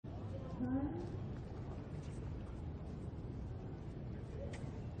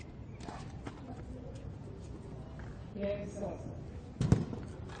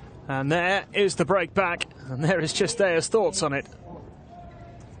And there is the break back, and there is Cirstea's thoughts on it.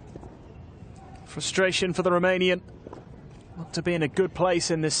 Frustration for the Romanian. Not to be in a good place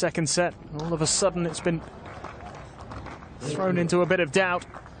in this second set. All of a sudden it's been thrown into a bit of doubt.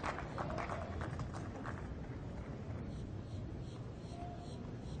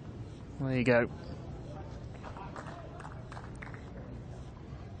 There you go.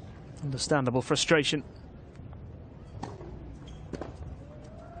 Understandable frustration.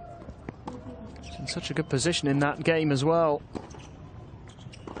 She's in such a good position in that game as well.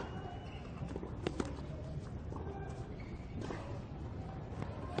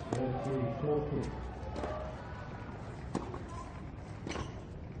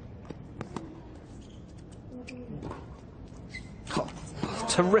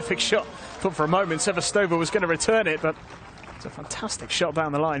 Terrific shot. Thought for a moment Sevastova was going to return it, but it's a fantastic shot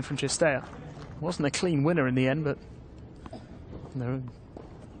down the line from Cirstea. Wasn't a clean winner in the end, but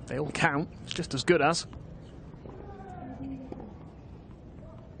they all count. It's just as good as.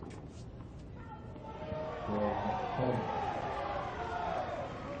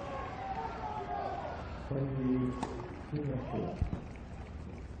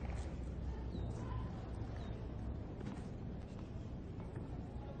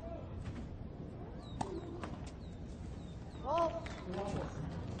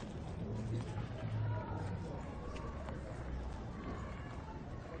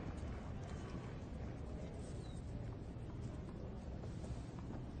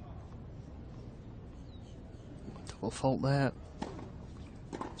 Double fault there.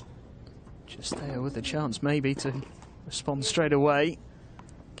 Cirstea with the chance maybe to respond straight away.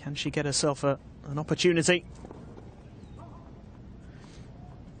 Can she get herself an opportunity?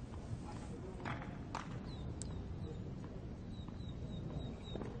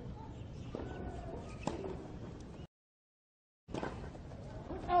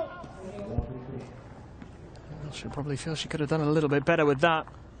 She probably feels she could have done a little bit better with that.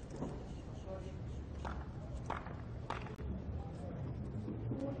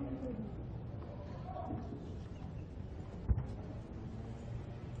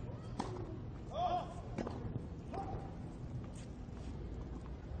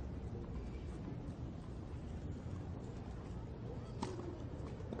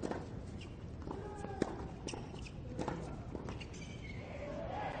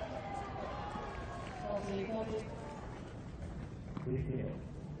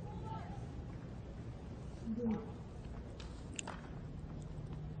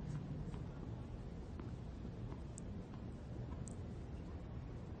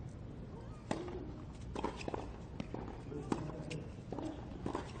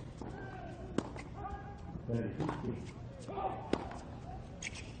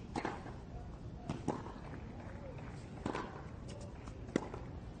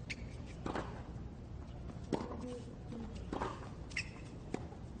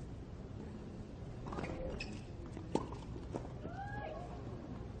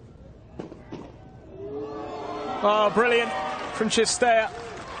 Oh, brilliant from Cirstea.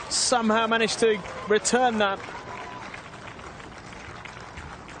 Somehow managed to return that.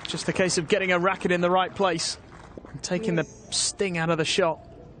 Just a case of getting a racket in the right place and taking the sting out of the shot.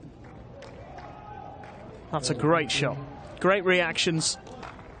 That's a great shot. Great reactions.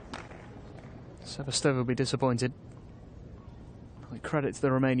 Sevastova will be disappointed. Credit to the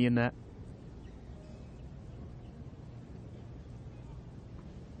Romanian there.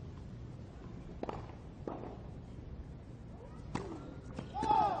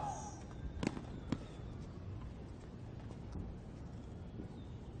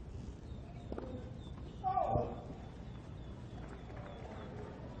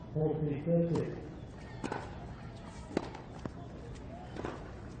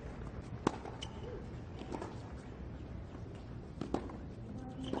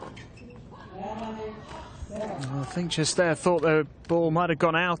 I think Cirstea thought the ball might have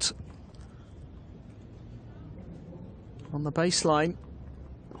gone out on the baseline.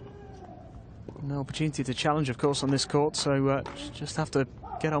 No opportunity to challenge, of course, on this court, so just have to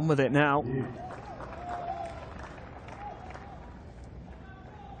get on with it now.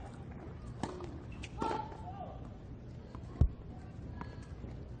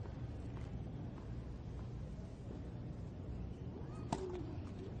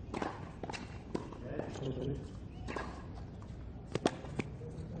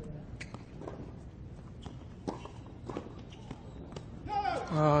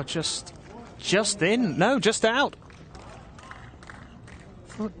 Oh, just in. No, just out.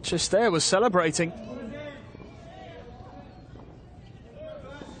 Cirstea was celebrating.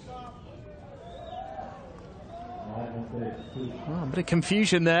 Oh, a bit of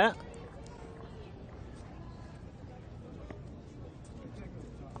confusion there.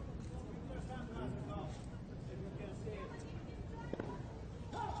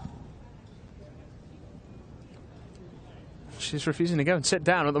 She's refusing to go and sit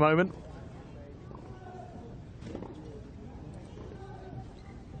down at the moment.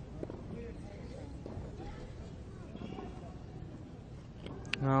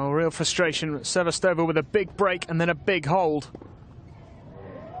 Oh, real frustration. Sevastova with a big break and then a big hold.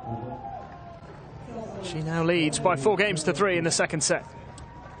 She now leads by 4-3 in the second set.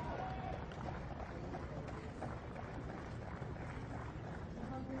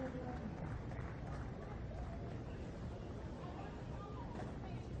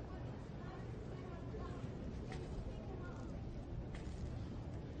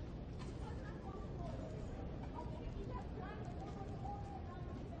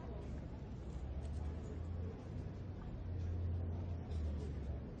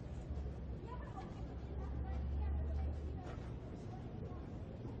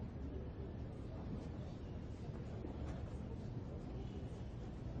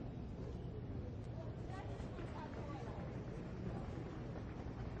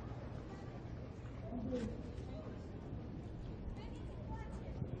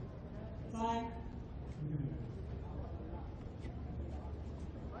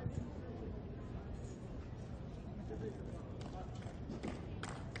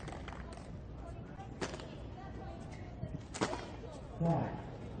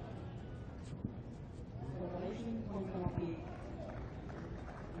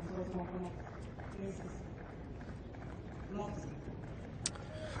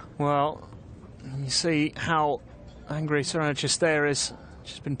 Well, you see how angry Sorana Cirstea is.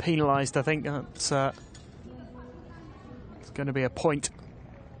 She's been penalised, I think. It's going to be a point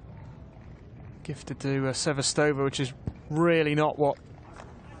gifted to Sevastova, which is really not what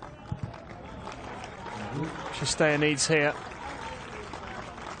Cirstea needs here.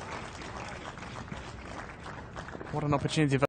 What an opportunity for